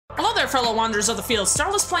Hello there, fellow wanderers of the field.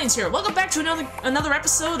 Starless Plains here. Welcome back to another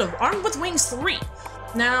episode of Armed with Wings 3.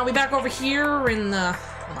 Now, we back over here in the...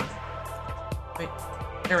 Hold on. Wait.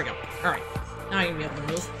 There we go. Alright. Now I can be able to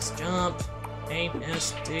move. Let's jump. A,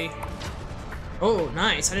 S, D. Oh,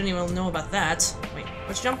 nice. I didn't even know about that. Wait,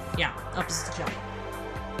 which jump? Yeah, up is the jump.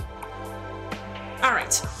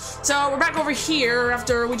 Alright. So, we're back over here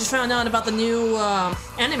after we just found out about the new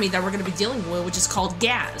enemy that we're going to be dealing with, which is called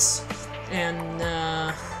Gaz. And,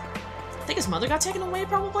 I think his mother got taken away,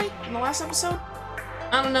 probably, in the last episode?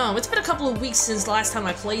 I don't know. It's been a couple of weeks since the last time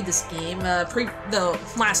I played this game, the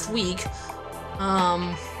last week.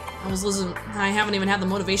 I haven't even had the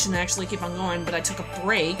motivation to actually keep on going, but I took a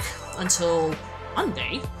break until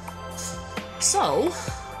Monday. So,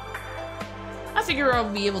 I figure I'll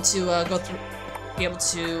be able to,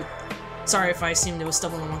 sorry if I seem to have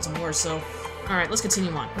stumbled on some words, so, alright, let's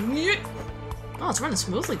continue on. Oh, it's running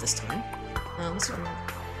smoothly this time. Let's see if we can...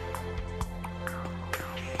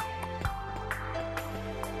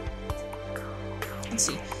 Let's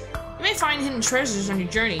see. You may find hidden treasures on your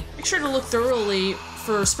journey. Make sure to look thoroughly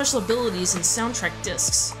for special abilities and soundtrack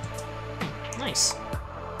discs. Nice.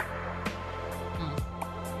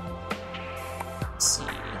 Let's see.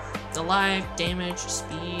 The life, damage,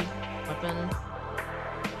 speed, weapon.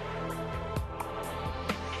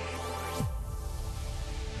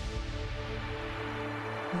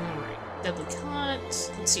 Alright. Deadly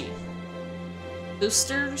cut. Let's see.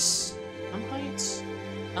 Boosters. Jump height.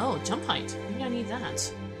 Oh, jump height. Maybe I need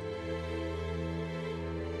that.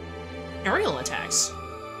 Aerial attacks.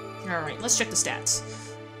 Alright, let's check the stats.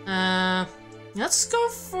 Let's go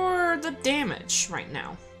for the damage right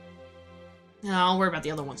now. I'll worry about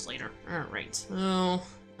the other ones later. Alright, so,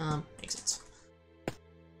 makes sense.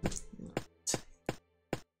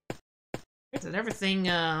 That everything,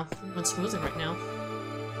 went smoothly right now.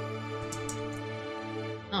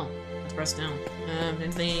 Oh, let's press down.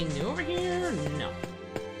 Anything new over here? No.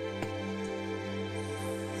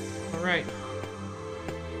 Alright.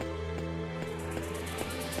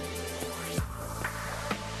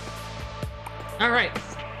 Alright.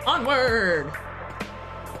 Onward!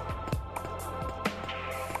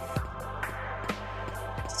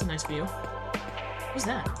 That's a nice view. Who's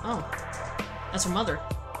that? Oh. That's her mother.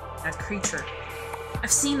 That creature. I've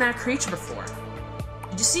seen that creature before.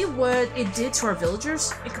 Did you see what it did to our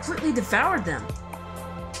villagers? It completely devoured them.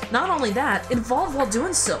 Not only that, it evolved while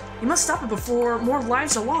doing so. We must stop it before more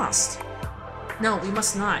lives are lost. No, we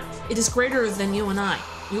must not. It is greater than you and I.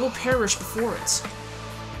 We will perish before it.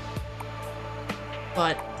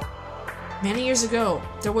 But many years ago,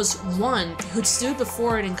 there was one who'd stood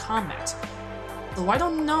before it in combat. Though I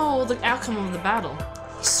don't know the outcome of the battle,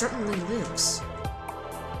 he certainly lives.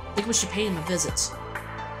 I think we should pay him a visit.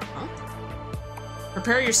 Huh?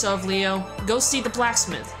 Prepare yourself, Leo. Go see the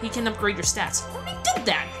blacksmith. He can upgrade your stats. I already did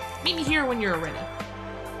that! Meet me here when you're ready.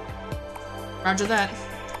 Roger that.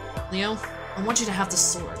 Leo, I want you to have the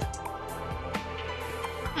sword.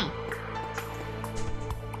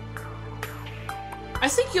 I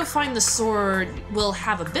think you'll find the sword will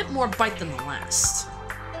have a bit more bite than the last.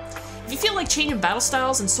 If you feel like changing battle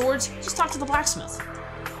styles and swords, just talk to the blacksmith.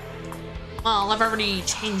 Well, I've already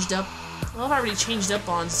changed up on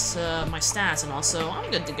my stats and all, so I'm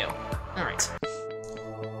good to go. Alright.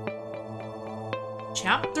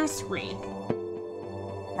 Chapter 3.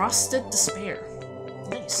 Frosted Despair.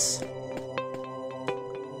 Nice.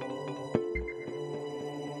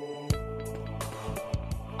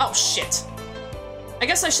 Oh, shit. I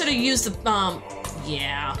guess I should have used the,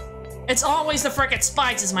 yeah. It's always the frickin'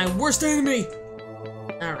 spikes is my worst enemy!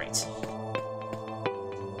 Alright.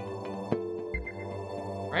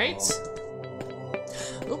 Right?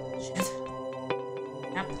 Oh, shit.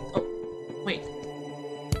 Yep. Oh, wait.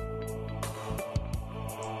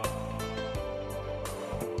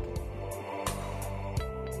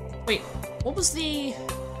 Wait, what was the...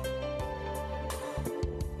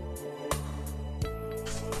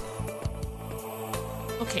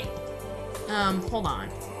 Okay. Hold on.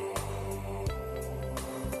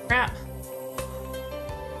 Crap.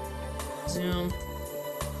 Zoom.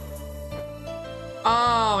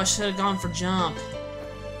 Oh, I should have gone for jump.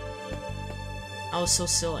 I was so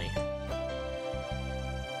silly.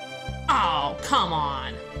 Oh, come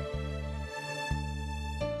on.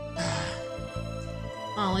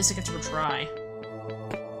 Well, at least I get to retry.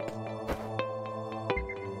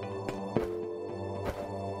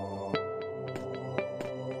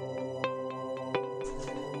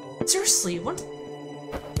 Seriously, what?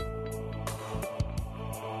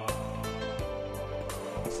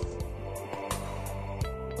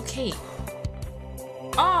 Okay.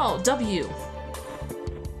 Oh, W.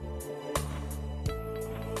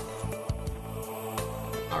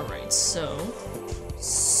 Alright, so...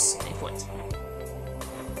 Stay put.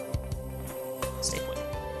 Stay put.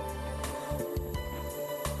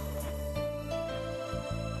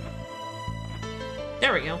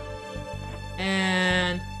 There we go.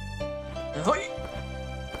 And...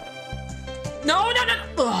 No, no, no, no!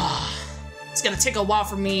 Ugh. It's gonna take a while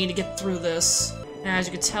for me to get through this. And as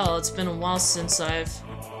you can tell, it's been a while since I've...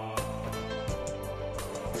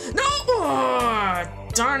 No! Ugh,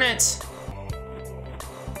 darn it!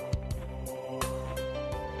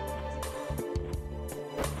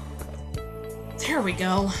 There we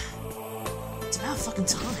go. It's about fucking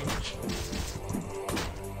time.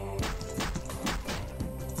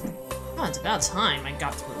 Oh, it's about time I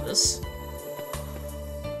got through this.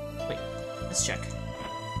 Wait, let's check.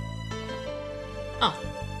 Oh.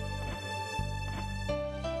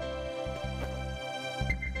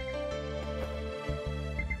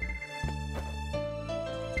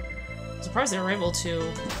 I'm surprised they were able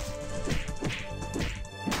to...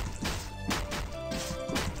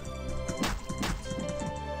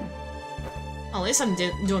 At least I'm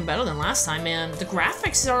doing better than last time, man. The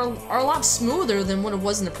graphics are a lot smoother than what it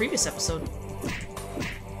was in the previous episode.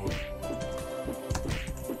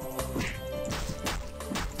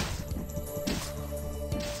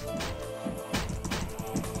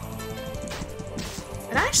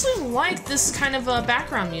 And I actually like this kind of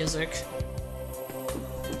background music.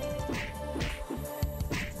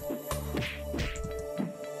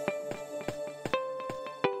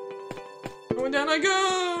 Going down I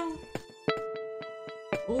go!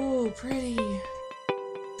 Ooh, pretty.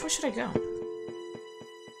 Where should I go?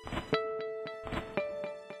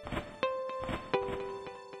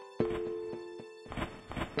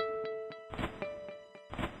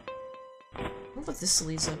 What about this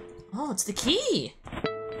leads up? Oh, it's the key!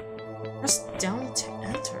 Press down to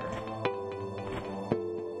enter.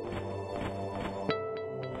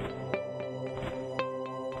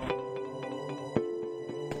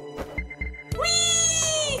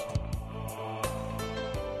 Whee!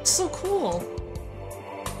 So cool.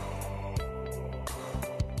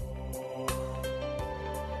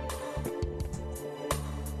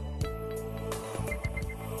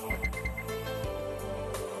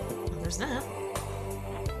 There's that.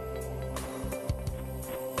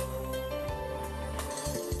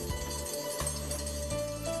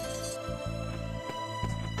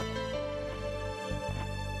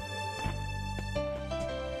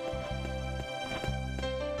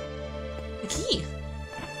 The key.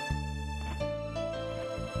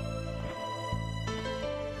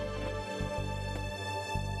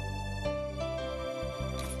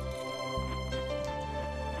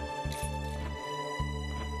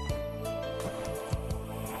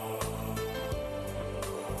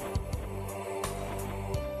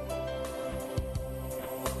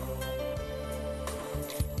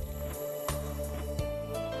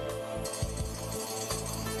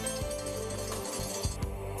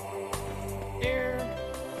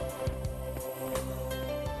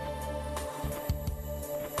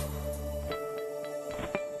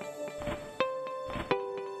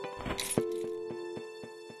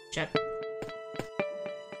 Check.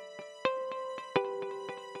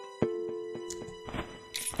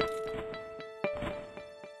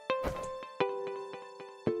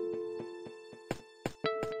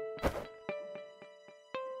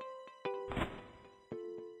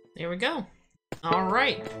 There we go. All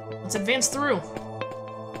right, let's advance through.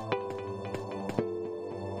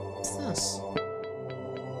 What's this?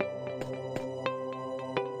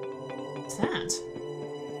 What's that?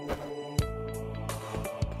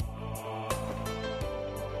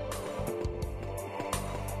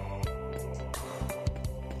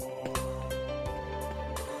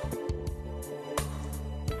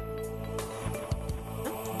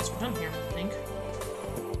 Done here, I think.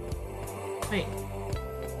 Wait.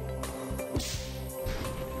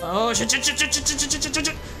 Oh, shit.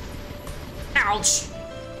 Ouch!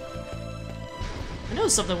 I know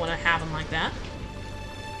something when I have them like that.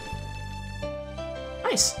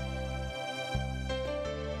 Nice.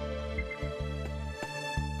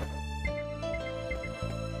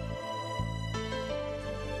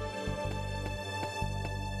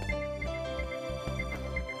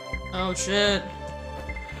 Oh, shit.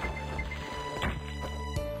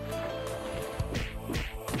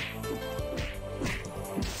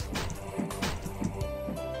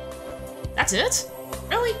 That's it?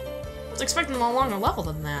 Really? I was expecting a longer level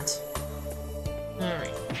than that.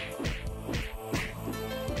 Alright.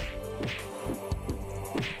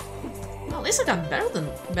 Well, at least I got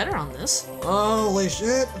better on this. Holy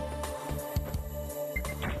shit!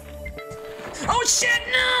 Oh shit,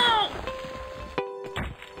 no!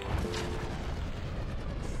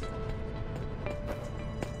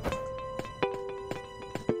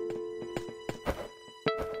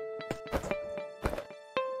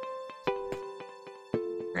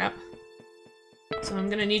 So I'm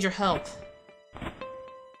gonna need your help.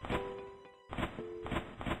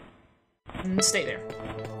 And stay there.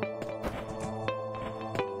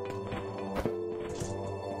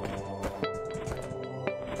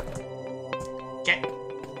 Okay.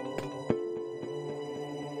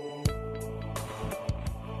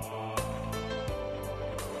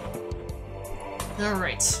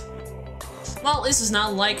 Alright. Well, this is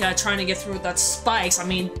not like trying to get through that spikes. I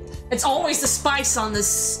mean, it's always the spikes on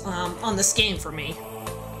this game for me.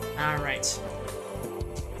 Alright.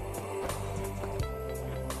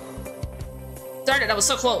 Darn it, I was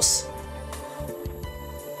so close.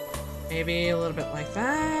 Maybe a little bit like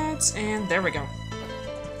that, and there we go.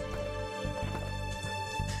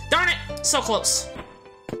 Darn it, so close.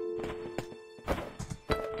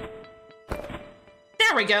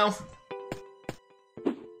 There we go.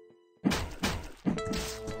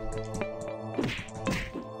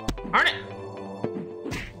 Darn it.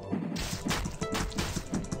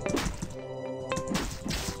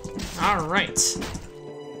 All right.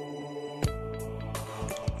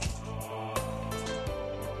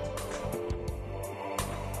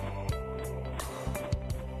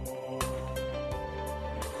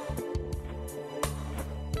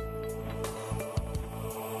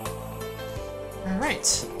 All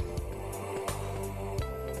right.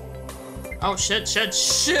 Oh, shit.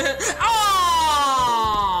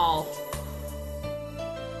 Oh!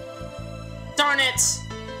 Darn it.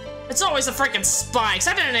 It's always the freaking spikes.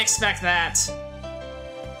 I didn't expect that.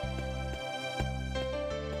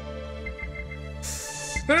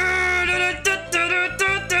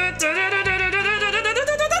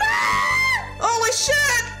 Holy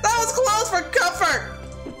shit! That was close for comfort!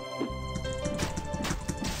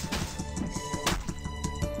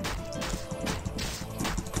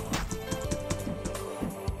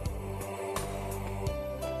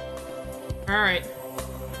 Alright.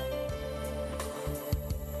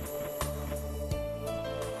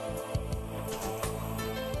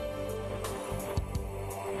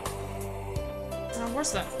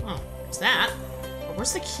 Where's that? Oh, what's that? But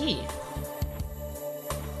where's the key?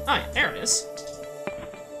 Oh, yeah, there it is.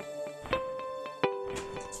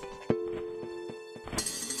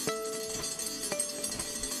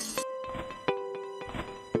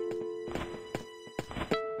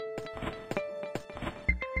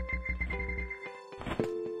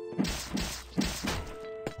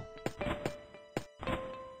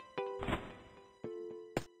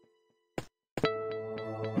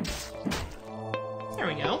 There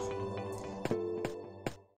we go.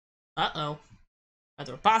 Uh-oh.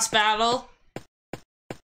 Another boss battle.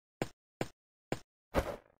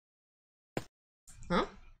 Huh?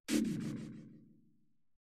 You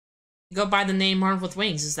go by the name Armed with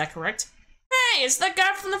Wings, is that correct? Hey, it's that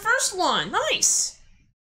guy from the first one! Nice!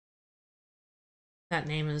 That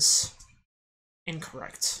name is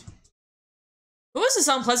incorrect. Who is this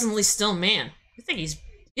unpleasantly still man? You think he's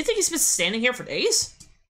been standing here for days?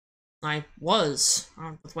 I was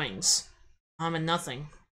armed with wings. I'm in nothing.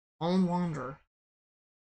 Lone wanderer.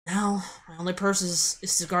 Now, my only purpose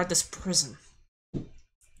is to guard this prison.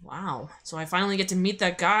 Wow. So I finally get to meet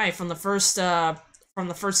that guy from the first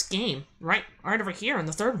game. Right over here in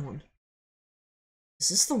the third one. Is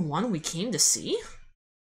this the one we came to see?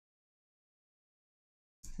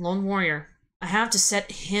 Lone warrior. I have to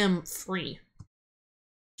set him free.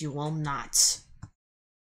 You will not.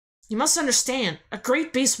 You must understand, a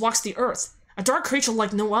great beast walks the earth, a dark creature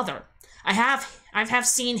like no other. I have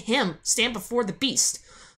seen him stand before the beast.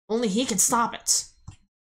 Only he can stop it.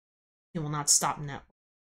 He will not stop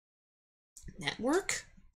Network?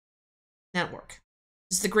 Network.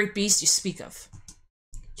 This is the great beast you speak of.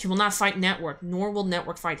 He will not fight Network, nor will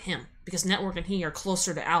Network fight him, because Network and he are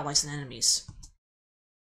closer to allies than enemies.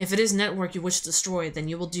 If it is Network you wish to destroy, then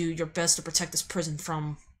you will do your best to protect this prison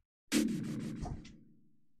from...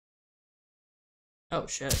 Oh,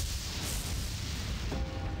 shit.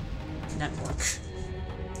 Network.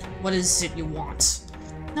 What is it you want?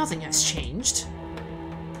 Nothing has changed.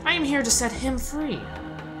 I am here to set him free.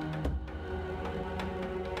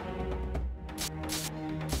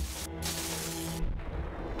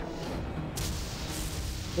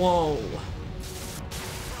 Whoa.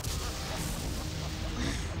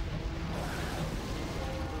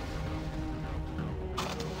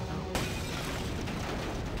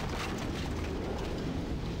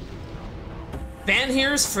 Van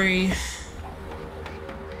here is free.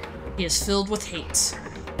 He is filled with hate.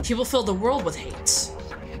 He will fill the world with hate.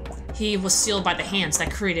 He was sealed by the hands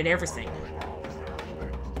that created everything.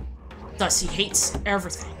 Thus, he hates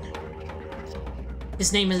everything.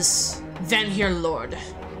 His name is Van Here Lord.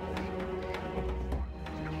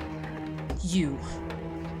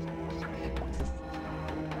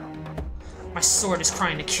 My sword is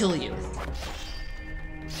crying to kill you.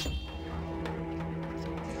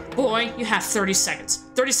 Boy, you have 30 seconds.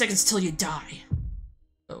 30 seconds till you die.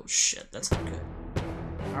 Oh shit, that's not good.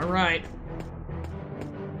 Alright.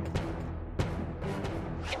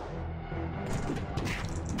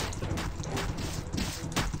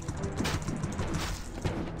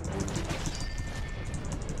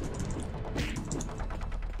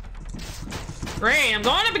 Great, I'm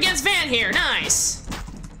going up against Van here. Nice.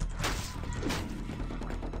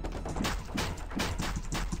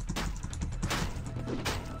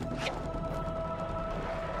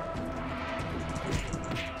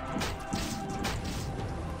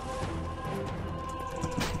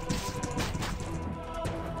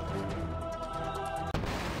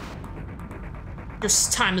 Your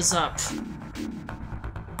time is up.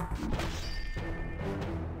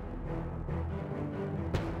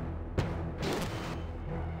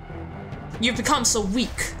 You've become so weak.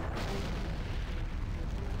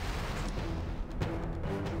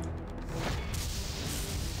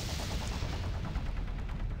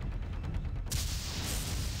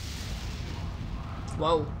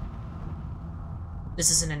 Whoa. This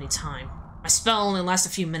isn't any time. My spell only lasts a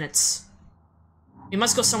few minutes. We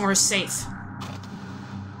must go somewhere safe.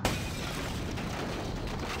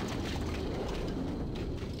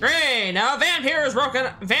 Great! Now Van here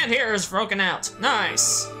is broken out.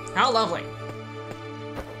 Nice. How lovely.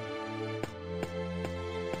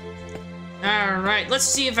 Alright, let's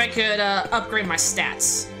see if I could upgrade my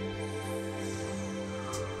stats.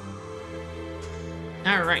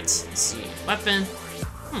 Alright, let's see. Weapon.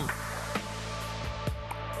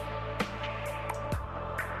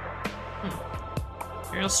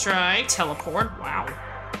 Aerial strike, teleport. Wow.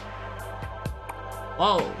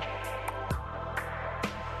 Whoa.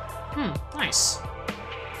 Nice.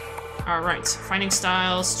 Alright, fighting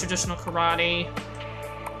styles, traditional karate.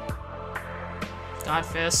 God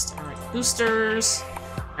Fist. Alright, boosters.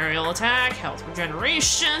 Aerial attack, health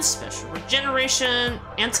regeneration, special regeneration,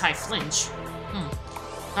 anti-flinch.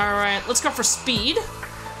 Alright, let's go for speed.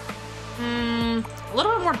 A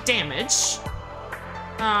little bit more damage.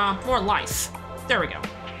 More life. There we go.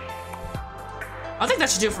 I think that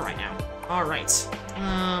should do it for right now. Alright.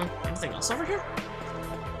 Anything else over here?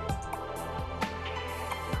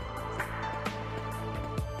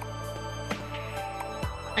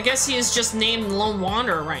 I guess he is just named Lone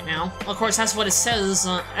Wanderer right now. Of course, that's what it says.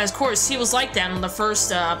 Of course, he was like that in the first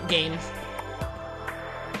game.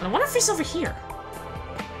 But I wonder if he's over here.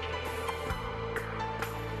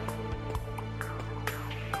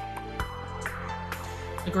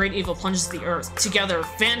 The great evil plunges the earth. Together,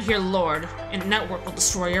 Van here, Lord, and Network will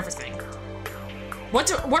destroy everything. What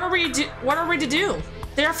are we to do?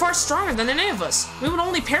 They are far stronger than any of us. We would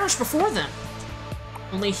only perish before them.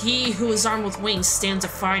 Only he who is armed with wings stands a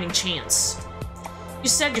fighting chance. You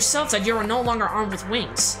said yourself that you are no longer armed with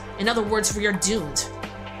wings. In other words, we are doomed.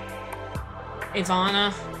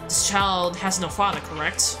 Ivana, this child has no father,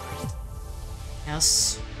 correct?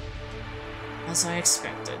 Yes. As I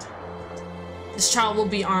expected. This child will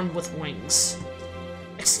be armed with wings.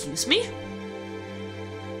 Excuse me?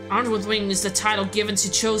 Armed with wings is the title given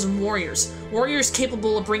to chosen warriors. Warriors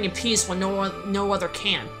capable of bringing peace when no other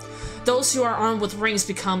can. Those who are armed with rings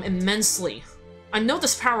become immensely. I know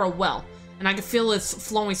this power well, and I can feel it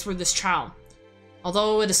flowing through this child.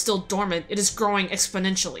 Although it is still dormant, it is growing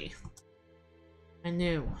exponentially.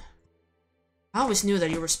 I always knew that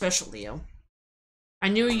you were special, Leo. I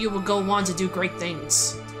knew you would go on to do great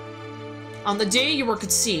things. On the day you were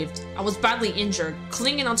conceived, I was badly injured,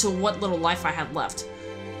 clinging onto what little life I had left.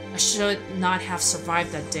 I should not have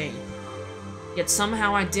survived that day. Yet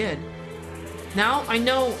somehow I did. Now, I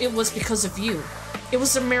know it was because of you. It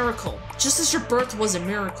was a miracle, just as your birth was a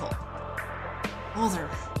miracle. Mother.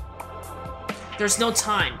 There's no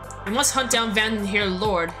time. We must hunt down Van here,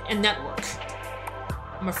 Lord, and Network.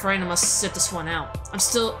 I'm afraid I must sit this one out.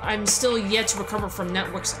 I'm still yet to recover from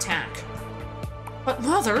Network's attack. But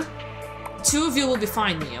Mother! The two of you will be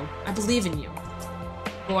fine, Leo. I believe in you.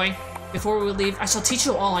 Boy, before we leave, I shall teach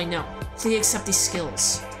you all I know. Please accept these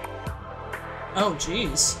skills. Oh,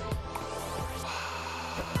 jeez.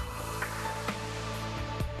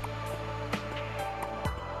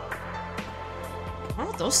 I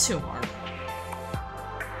wonder what those two are.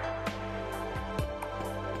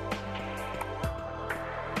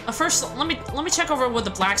 First, let me check over with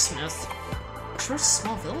the blacksmith. I'm sure it's a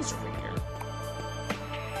small village over here.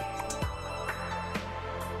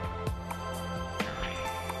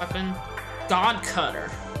 Alright. Weapon. God Cutter.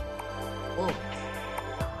 Whoa.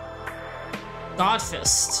 God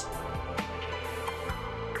Fist.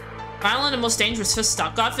 Violent and most dangerous fist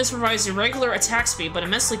style. God Fist provides irregular attack speed, but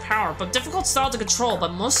immensely powerful, but difficult style to control,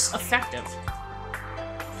 but most effective.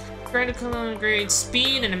 Great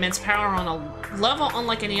speed and immense power on a level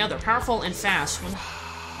unlike any other. Powerful and fast.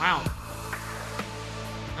 Wow.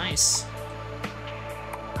 Nice.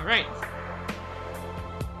 Alright.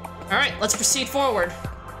 Alright, let's proceed forward.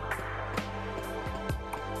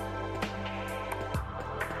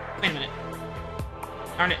 Wait a minute.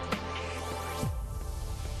 Darn it.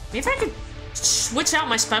 Maybe if I could switch out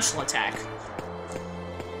my special attack.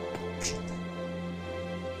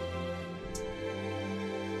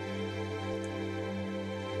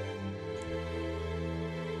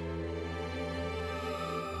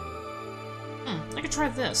 I could try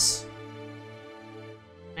this.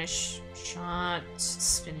 Nice shot.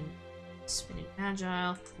 Spinning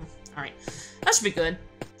agile. Alright. That should be good.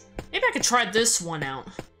 Maybe I could try this one out.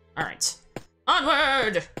 Alright.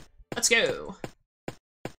 Onward! Let's go.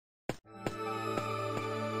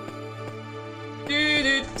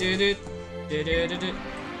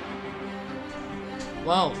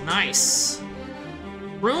 Whoa, nice.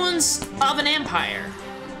 Ruins of an Empire.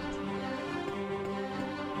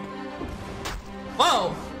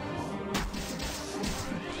 Whoa!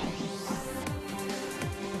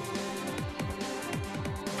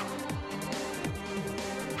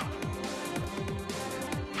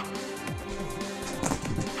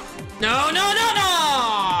 No, no, no,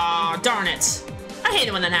 no! Darn it. I hate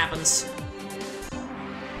it when that happens.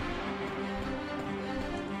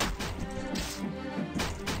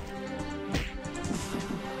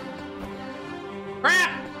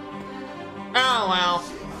 Crap! Oh, well.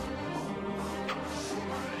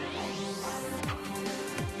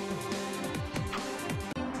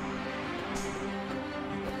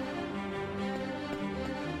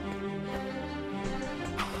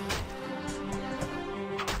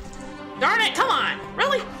 Darn it, come on!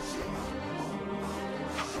 Really?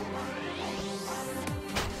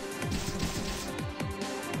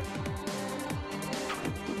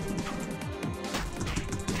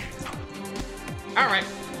 Alright.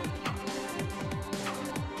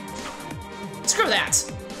 Screw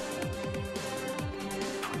that.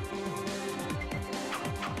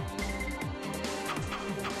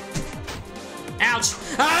 Ouch.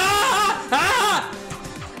 Ah! Ah!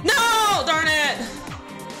 No! Darn it!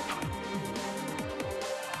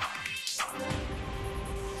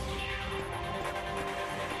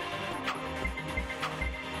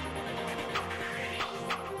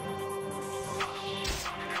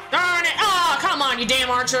 Darn it! Oh, come on, you damn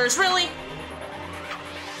archers, really?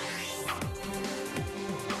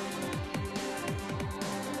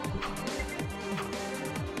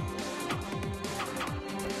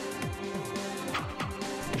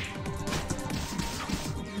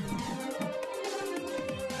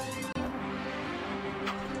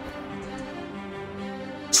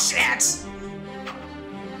 Shit!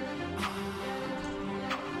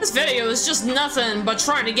 This video is just nothing but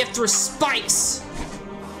trying to get through spikes.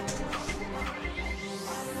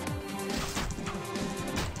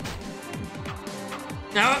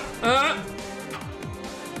 No,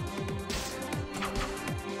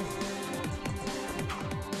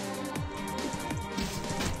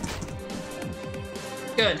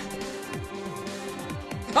 Good.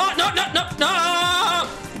 Oh, no, no, no, no!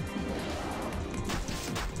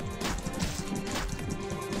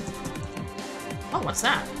 Oh, what's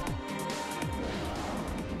that?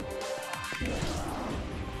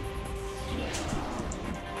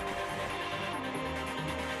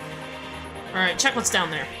 Alright, check what's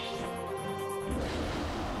down there.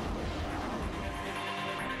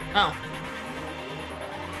 Oh.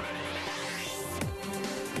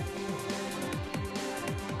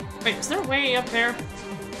 Wait, is there a way up there?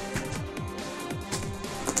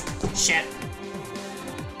 Shit.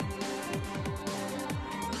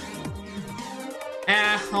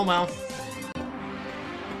 Ah, oh well.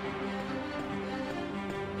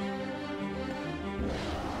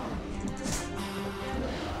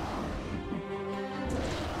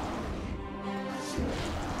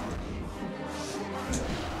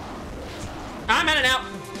 I'm in and out.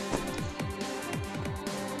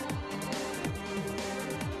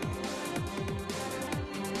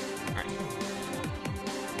 Alright.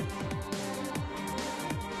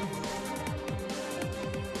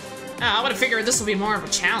 I would have figured this would be more of a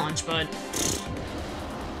challenge, but...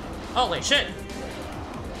 Holy shit.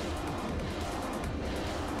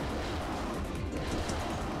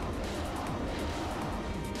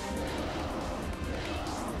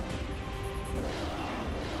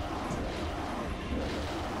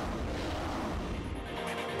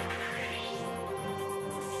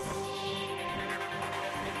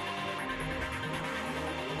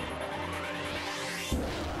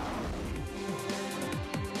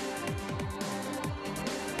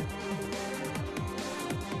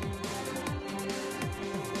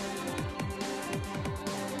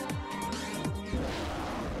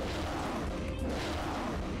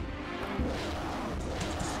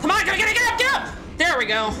 we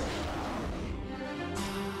go.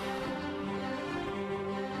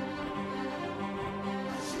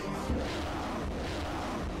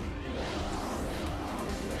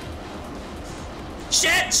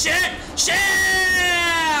 Shit, shit, shit!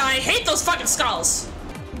 I hate those fucking skulls.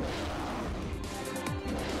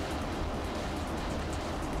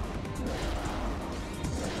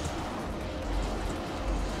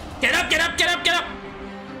 Get up, get up, get up, get up!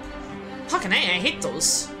 Fucking A, I hate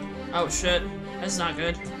those. Oh shit, that's not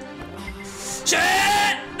good. Shit!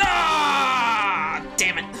 Ah!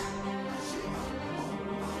 Damn it.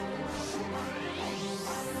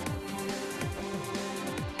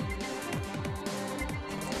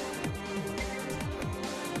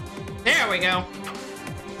 There we go.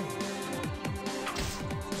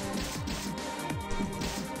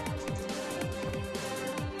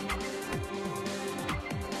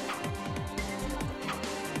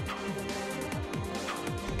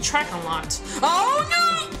 Track unlocked. Oh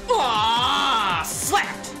no! Ah,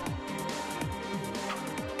 flapped.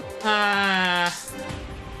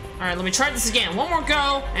 Alright, let me try this again. One more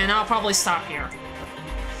go, and I'll probably stop here.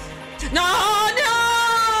 No, no!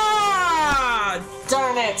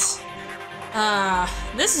 Darn it.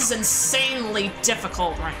 This is insanely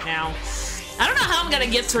difficult right now. I don't know how I'm gonna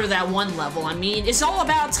get through that one level. I mean, it's all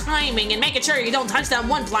about timing and making sure you don't touch that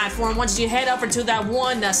one platform once you head over to that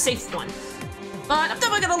one safe one. But I'm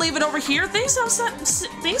definitely gonna leave it over here. Things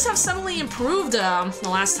have suddenly improved the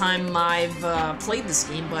last time I've played this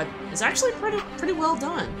game, but it's actually pretty well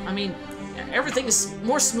done. I mean, everything is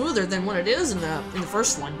more smoother than what it is in the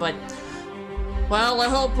first one. But well, I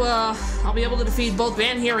hope I'll be able to defeat both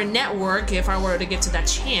Van here and Network if I were to get to that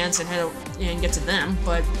chance and get to them.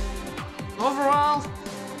 But overall,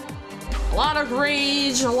 a lot of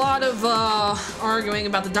rage, a lot of arguing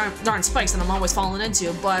about the darn spikes that I'm always falling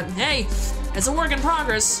into. But hey, it's a work in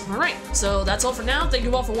progress. Alright, so that's all for now. Thank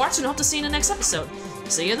you all for watching. Hope to see you in the next episode.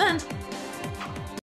 See you then.